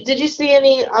 did you see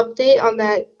any update on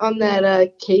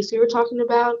that case we were talking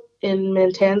about in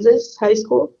Matanzas High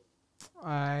School?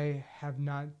 I have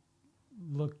not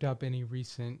looked up any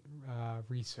recent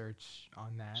research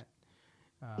on that.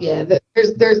 Yeah,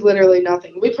 there's literally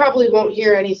nothing. We probably won't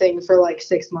hear anything for like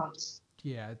 6 months.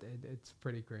 Yeah, it's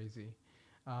pretty crazy.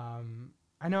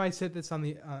 I know I said this on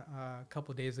the a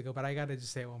couple days ago, but I gotta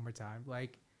just say it one more time.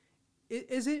 Like,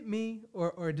 is it me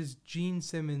or does Gene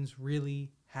Simmons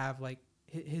really have like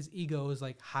his ego is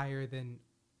like higher than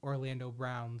Orlando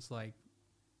Brown's like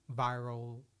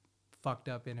viral fucked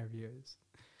up interviews?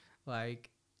 Like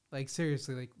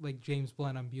seriously, like James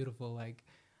Blunt, I'm beautiful. Like,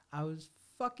 I was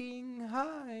fucking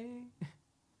high.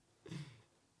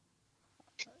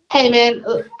 Hey man,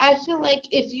 I feel like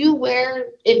if you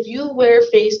wear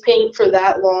face paint for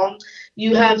that long,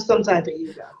 you have some type of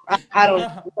ego. I don't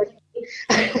know.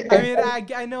 I mean,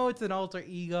 I know it's an alter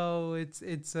ego. It's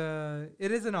an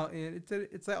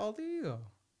alter ego.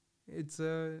 It's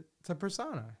a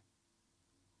persona.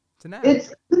 It's an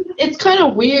act. It's kind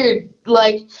of weird,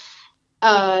 like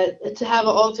to have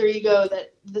an alter ego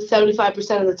that the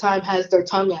 75% of the time has their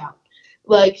tongue out.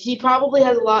 Like, he probably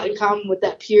has a lot in common with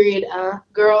that period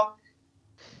girl.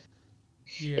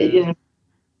 Yeah. You know,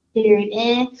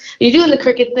 period. You're doing the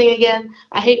cricket thing again.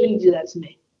 I hate when you do that to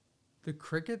me. The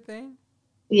cricket thing?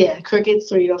 Yeah,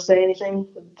 crickets where you don't say anything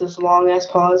with this long ass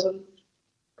pause.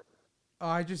 Oh,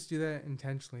 I just do that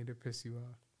intentionally to piss you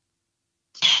off.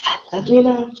 That's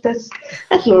normal. That's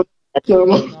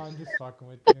normal. No, I'm just fucking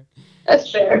with you.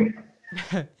 That's fair.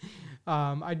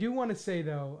 I do want to say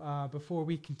though, before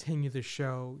we continue the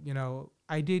show,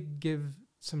 I did give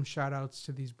some shout outs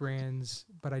to these brands,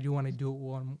 but I do want to do it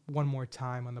one more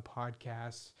time on the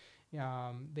podcast.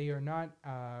 They are not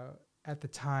at the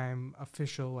time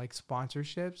official like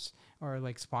sponsorships or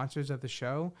like sponsors of the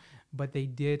show, but they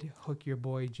did hook your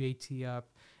boy JT up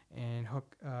and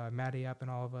hook Maddie up and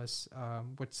all of us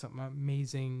with some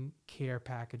amazing care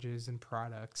packages and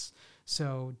products.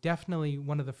 So definitely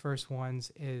one of the first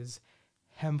ones is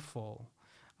Hempful.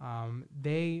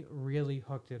 They really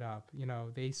hooked it up.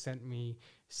 They sent me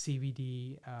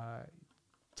CBD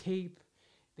tape.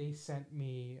 They sent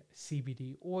me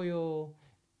CBD oil,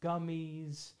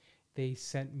 gummies. They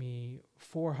sent me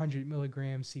 400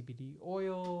 milligram CBD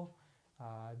oil.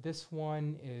 This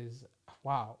one is,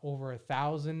 over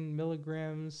 1,000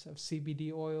 milligrams of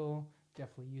CBD oil.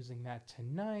 Definitely using that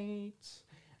tonight.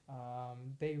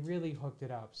 They really hooked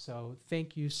it up. So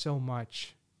thank you so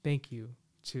much. Thank you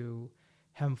to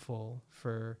Hempful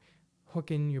for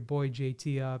hooking your boy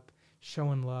JT up,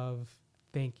 showing love.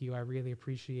 Thank you. I really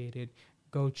appreciate it.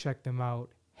 Go check them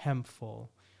out.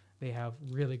 Hempful. They have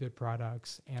really good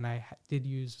products, and I did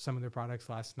use some of their products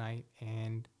last night,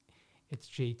 and it's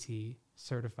JT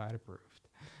certified approved.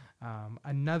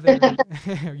 Another,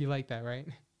 you like that, right?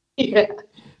 Yeah.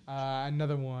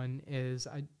 Another one is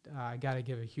I gotta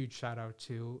give a huge shout out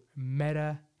to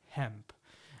Meta Hemp.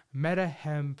 Meta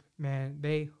Hemp, man,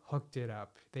 they hooked it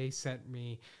up. They sent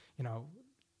me,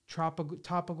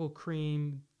 topical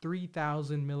cream,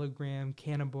 3,000 milligram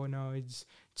cannabinoids,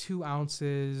 2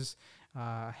 ounces,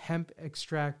 hemp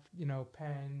extract,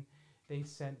 pen. They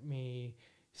sent me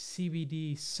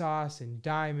CBD sauce and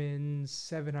diamonds,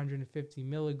 750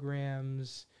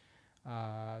 milligrams.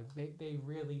 They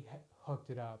really hooked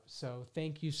it up. So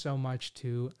thank you so much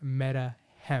to Meta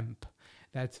Hemp.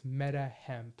 That's Meta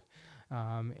Hemp.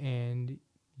 And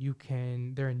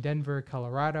they're in Denver,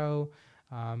 Colorado.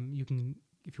 You can,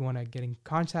 if you want to get in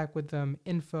contact with them,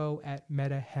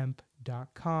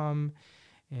 info@metahemp.com.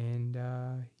 And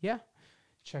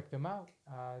check them out.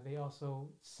 They also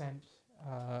sent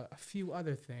a few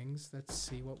other things. Let's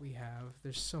see what we have.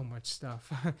 There's so much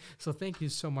stuff. So thank you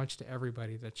so much to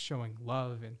everybody that's showing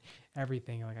love and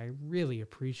everything. Like, I really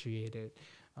appreciate it.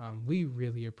 We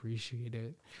really appreciate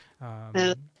it.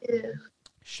 Yeah.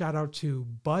 Shout out to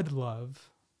Bud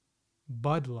Love,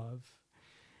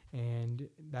 and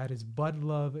that is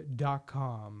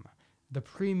budlove.com, the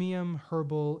premium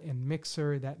herbal and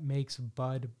mixer that makes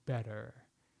Bud better.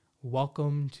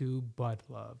 Welcome to Bud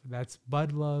Love. That's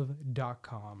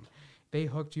budlove.com. They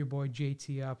hooked your boy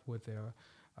JT up with a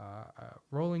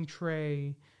rolling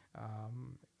tray, a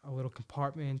little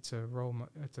compartment to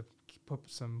put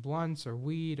some blunts or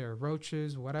weed or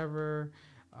roaches, whatever,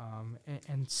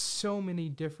 and so many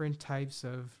different types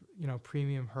of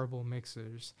premium herbal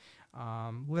mixers.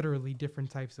 Literally different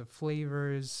types of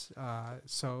flavors.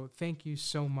 So thank you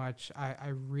so much. I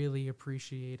really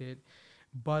appreciate it.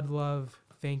 Bud Love,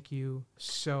 thank you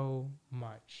so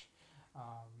much.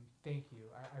 Thank you.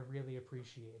 I really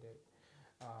appreciate it.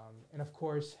 And of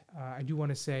course, I do want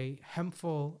to say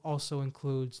Hempful also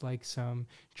includes like some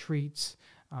treats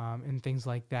and things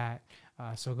like that.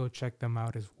 So go check them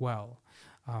out as well.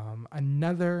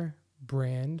 Another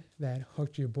brand that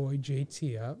hooked your boy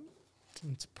JT up.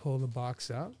 Let's pull the box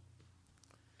up.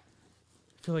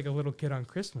 I feel like a little kid on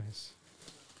Christmas.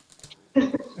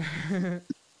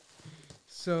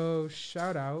 So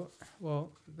shout out.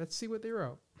 Well, let's see what they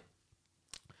wrote.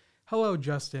 Hello,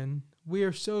 Justin. We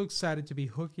are so excited to be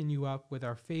hooking you up with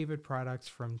our favorite products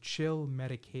from Chill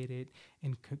Medicated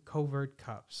and Covert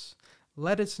Cups.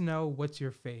 Let us know what's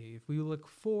your fave. We look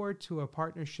forward to a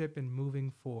partnership and moving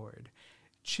forward.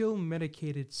 Chill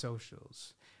Medicated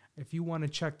socials. If you want to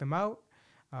check them out,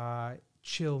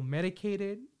 Chill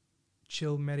Medicated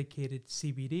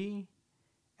CBD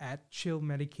at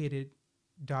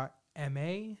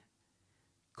chillmedicated.ma.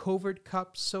 Covert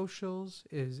Cups socials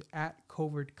is at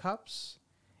Covert Cups,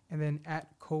 and then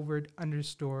at Covert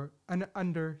 _cups.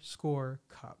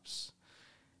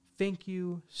 Thank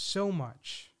you so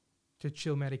much to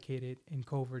Chill Medicated and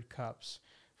Covert Cups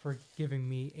for giving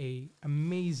me a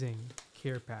amazing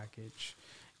care package.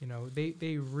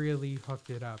 They really hooked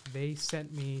it up. They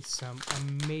sent me some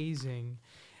amazing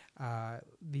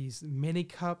these mini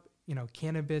cup,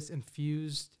 cannabis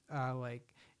infused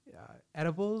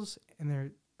edibles, and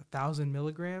they're 1,000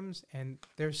 milligrams, and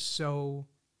they're so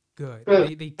good.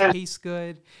 They taste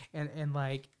good, and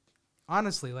like,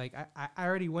 honestly, like I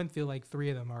already went through like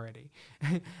 3 of them already.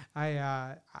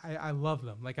 I love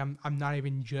them. Like, I'm not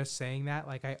even just saying that.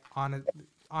 Like, I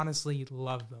honestly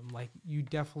love them. Like, you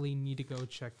definitely need to go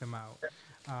check them out.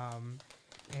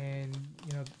 And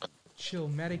Chill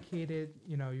Medicated,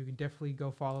 you can definitely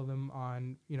go follow them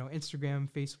on Instagram,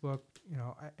 Facebook.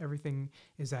 Everything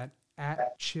is at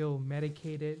Chill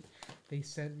Medicated. They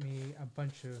sent me a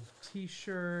bunch of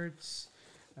t-shirts,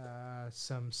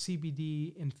 some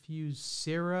CBD infused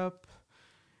syrup.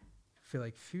 I feel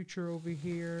like Future over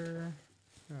here.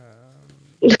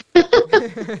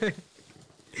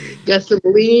 Got some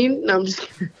lean. No, I'm just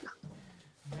kidding.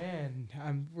 Man,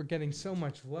 we're getting so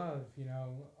much love,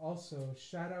 Also,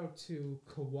 shout out to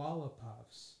Koala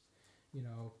Puffs.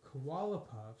 Koala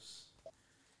Puffs,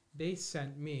 they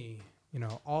sent me,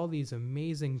 all these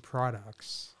amazing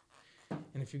products.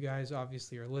 And if you guys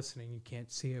obviously are listening, you can't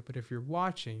see it, but if you're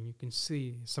watching, you can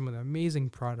see some of the amazing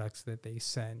products that they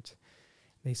sent.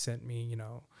 They sent me,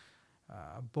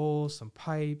 a bowl, some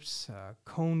pipes, a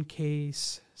cone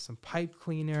case, some pipe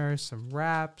cleaner, some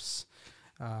wraps,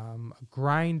 a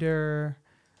grinder,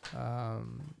 a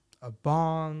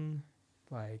bong,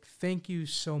 Like, thank you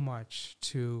so much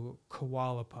to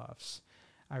Koala Puffs.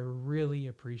 I really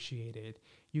appreciate it.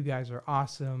 You guys are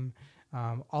awesome.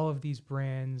 All of these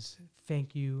brands,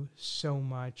 thank you so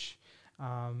much.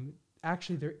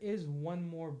 Actually, there is one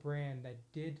more brand that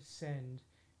did send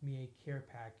me a care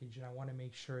package, and I want to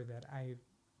make sure that I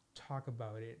talk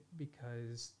about it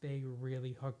because they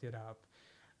really hooked it up.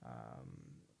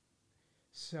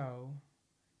 So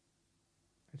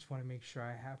I just want to make sure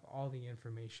I have all the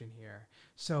information here.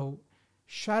 So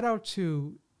shout out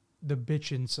to the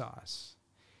Bitchin' Sauce.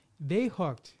 They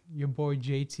hooked your boy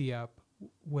JT up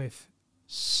with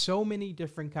so many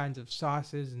different kinds of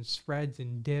sauces and spreads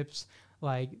and dips.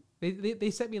 Like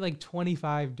they sent me like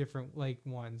 25 different like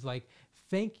ones. Like,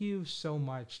 thank you so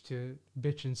much to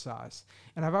Bitchin' Sauce.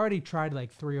 And I've already tried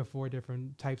like 3 or 4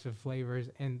 different types of flavors,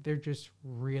 and they're just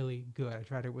really good. I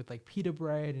tried it with like pita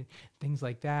bread and things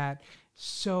like that.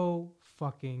 So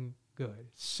fucking good.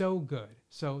 So good.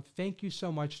 So thank you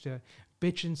so much to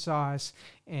Bitchin' Sauce.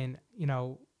 And, you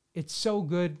know, it's so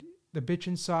good, the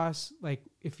Bitchin' Sauce. Like,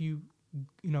 if you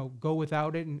go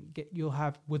without it and you'll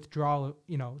have withdrawal,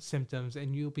 symptoms,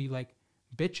 and you'll be like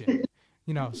bitching,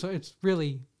 so it's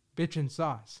really Bitchin'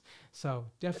 Sauce. So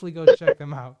definitely go check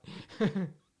them out. That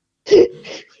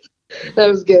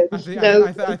was good.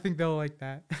 I think they'll like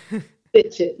that.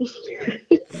 Bitchin'.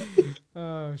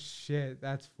 Oh shit,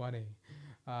 that's funny.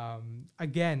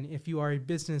 Again, if you are a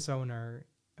business owner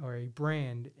or a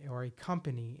brand or a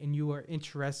company and you are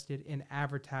interested in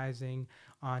advertising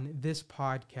on this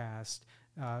podcast,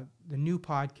 the new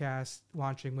podcast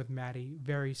launching with Maddie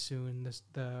very soon,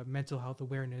 the Mental Health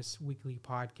Awareness Weekly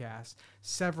podcast,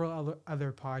 several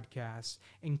other podcasts,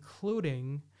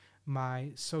 including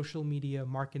my social media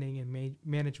marketing and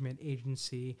management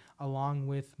agency, along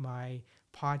with my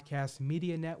podcast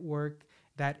media network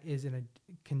that is in a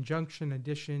conjunction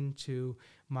addition to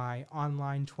my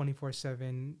online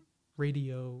 24/7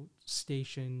 radio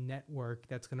station network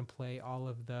that's going to play all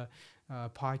of the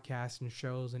podcasts and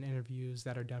shows and interviews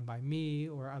that are done by me,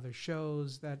 or other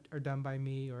shows that are done by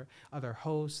me, or other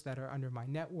hosts that are under my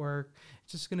network.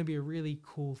 It's just going to be a really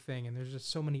cool thing. And there's just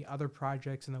so many other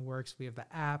projects in the works. We have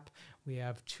the app. We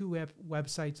have 2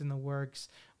 websites in the works.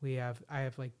 I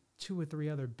have like 2 or 3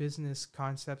 other business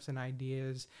concepts and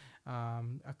ideas,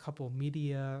 a couple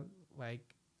media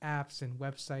like apps and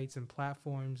websites and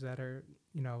platforms that are,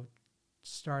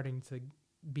 starting to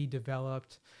be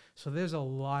developed. So there's a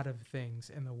lot of things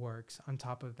in the works on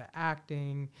top of the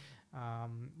acting.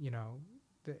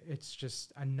 It's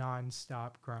just a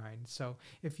non-stop grind. So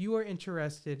if you are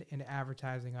interested in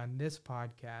advertising on this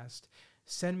podcast,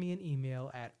 send me an email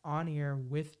at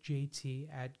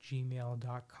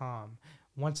OnAirWithJT@gmail.com.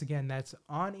 Once again, that's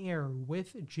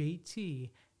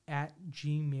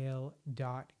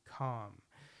OnAirWithJT@gmail.com.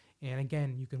 And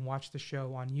again, you can watch the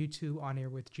show on YouTube, On Air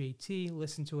with JT,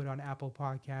 listen to it on Apple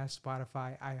Podcasts,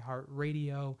 Spotify,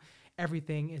 iHeartRadio.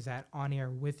 Everything is at On Air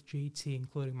with JT,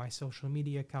 including my social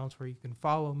media accounts where you can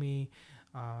follow me,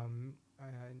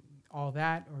 all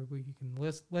that, or where you can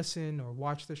listen or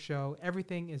watch the show.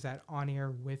 Everything is at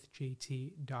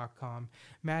OnAirWithJT.com.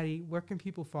 Maddie, where can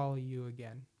people follow you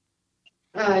again?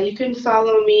 You can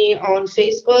follow me on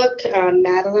Facebook,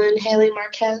 Madeline Haley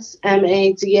Marquez,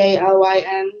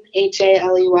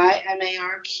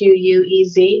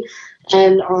 MaDaleyMarquez,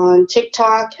 and on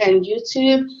TikTok and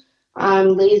YouTube,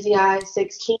 I'm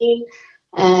LazyEye16,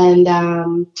 and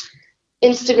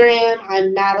Instagram,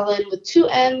 I'm Madeline with 2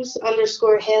 M's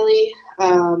 _Haley.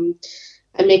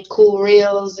 I make cool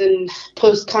reels and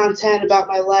post content about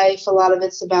my life. A lot of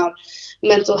it's about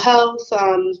mental health,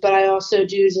 but I also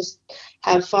do just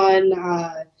have fun.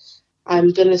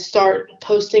 I'm going to start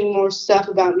posting more stuff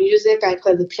about music. I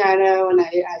play the piano and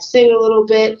I sing a little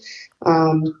bit.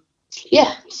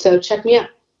 So check me out.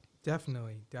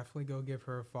 Definitely go give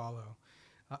her a follow.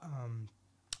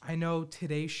 I know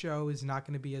today's show is not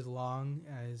going to be as long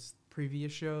as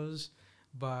previous shows,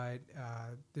 but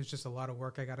there's just a lot of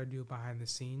work I got to do behind the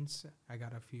scenes. I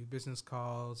got a few business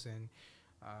calls and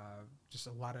just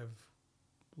a lot of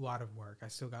work. I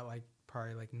still got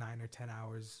probably 9 or 10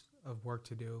 hours of work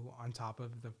to do on top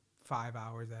of the 5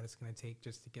 hours that it's going to take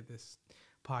just to get this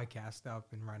podcast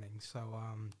up and running. So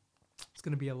it's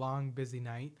going to be a long, busy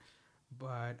night,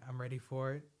 but I'm ready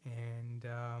for it. And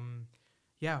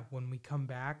when we come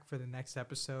back for the next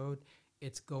episode,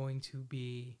 it's going to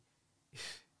be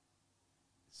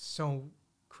so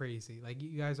crazy.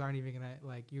 You guys aren't even gonna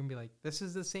you're gonna be like, this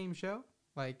is the same show.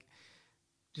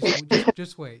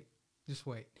 Just wait.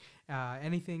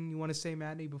 Anything you want to say,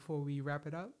 Maddie, before we wrap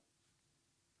it up?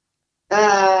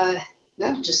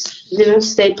 No, just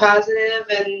stay positive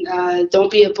and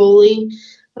don't be a bully.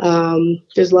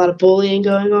 There's a lot of bullying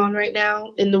going on right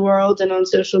now in the world and on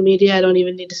social media. I don't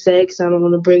even need to say it because I don't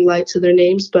want to bring light to their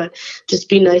names, but just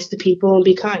be nice to people and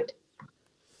be kind.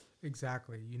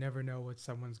 Exactly. You never know what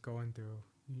someone's going through.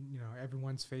 You know,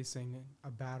 everyone's facing a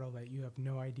battle that you have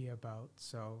no idea about.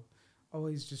 So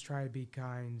always just try to be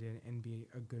kind and be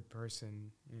a good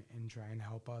person and try and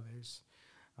help others.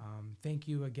 Thank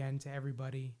you again to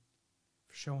everybody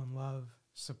for showing love,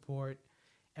 support.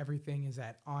 Everything is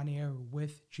at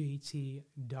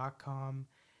OnAirWithJT.com.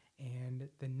 And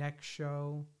the next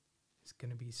show is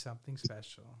going to be something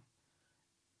special.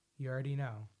 You already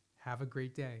know. Have a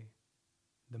great day.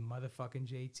 The motherfucking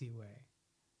JT way.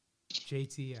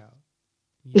 JT out.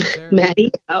 Yes, sir.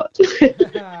 Maddie out.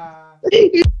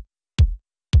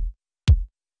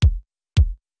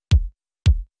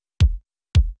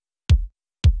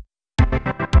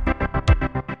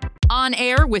 On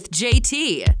Air with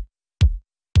JT.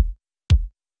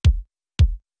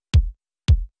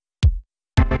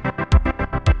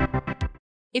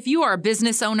 If you are a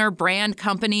business owner, brand,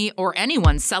 company, or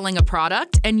anyone selling a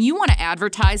product and you want to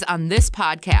advertise on this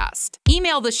podcast,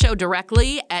 email the show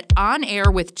directly at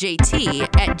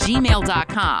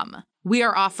onairwithjt@gmail.com. We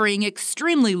are offering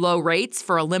extremely low rates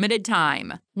for a limited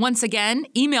time. Once again,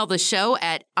 email the show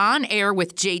at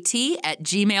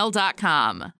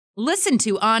onairwithjt@gmail.com. Listen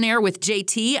to On Air with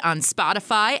JT on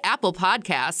Spotify, Apple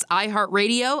Podcasts,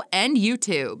 iHeartRadio, and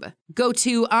YouTube. Go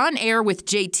to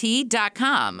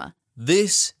onairwithjt.com.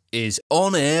 This is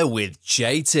On Air with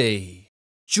JT.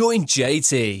 Join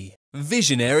JT,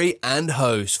 visionary and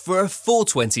host for a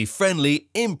 420 friendly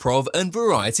improv and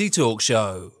variety talk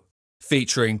show.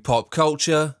 Featuring pop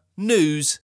culture,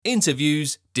 news,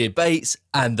 interviews, debates,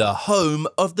 and the home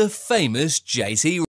of the famous JT